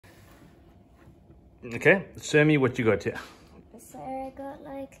Okay, show me what you got here. So I got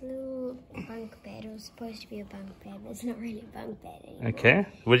like a little bunk bed. It was supposed to be a bunk bed, but it's not really a bunk bed anymore. Okay,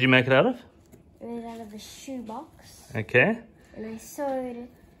 what did you make it out of? I made it out of a shoebox. Okay. And I sewed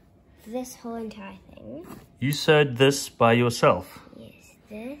this whole entire thing. You sewed this by yourself? Yes,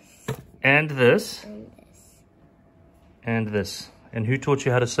 this. And this? And this. And this. And who taught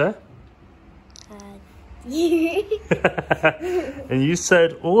you how to sew? You. And you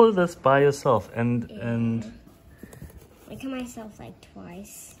sewed all of this by yourself and I cut myself like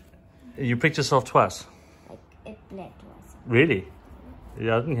twice. You pricked yourself twice? Like it bled twice. Really?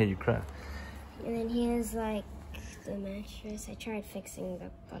 Yeah, I didn't hear you cry. And then here's like the mattress. I tried fixing the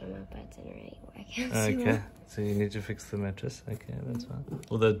bottom up, but it didn't really work. Okay, so you need to fix the mattress. Okay, that's fine.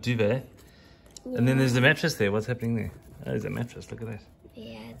 Or the duvet. Yeah. And then there's the mattress there. What's happening there? Oh, there's a mattress. Look at that.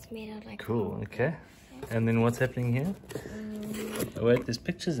 Yeah, it's made out like... Cool, okay. And then what's happening here? Oh, wait, there's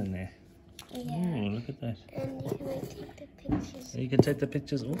pictures in there. Yeah. Oh, look at that. And you can like take the pictures. You can take the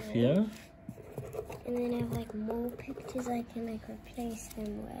pictures off, yeah? And then I have like more pictures I can like replace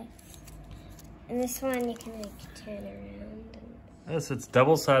them with. And this one you can like turn around. Oh, so it's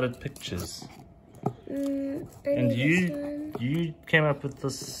double-sided pictures. And you came up with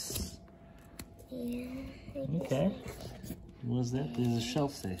this. Yeah. Okay. What was that? There's a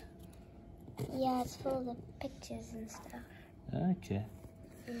shelf there. Yeah, it's full of pictures and stuff. Okay.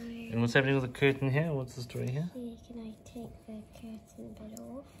 And what's happening with the curtain here? What's the story here? So you can like take the curtain bit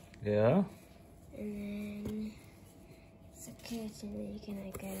off. Yeah. And then it's a curtain that you can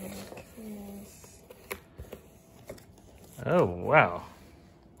like go like this. Oh, wow.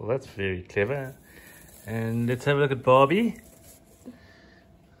 Well, that's very clever. And let's have a look at Barbie.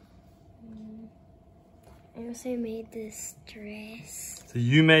 I also made this dress. So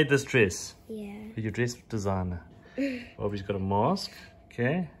you made this dress? Yeah. Your dress designer. Barbie's got a mask.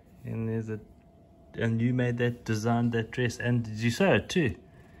 Okay. And there's and you made that, designed that dress. And did you sew it too?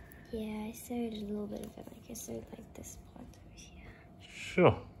 Yeah, I sewed a little bit of it. Like I sewed like this part over here.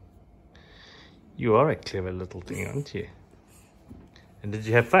 Sure. You are a clever little thing, aren't you? And did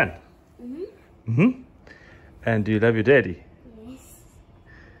you have fun? And do you love your daddy? Yes.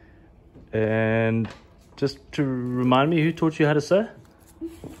 And just to remind me, who taught you how to sew?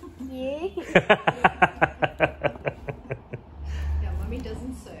 You. Yeah, Mummy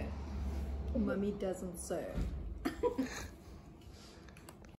doesn't sew. Mummy doesn't sew.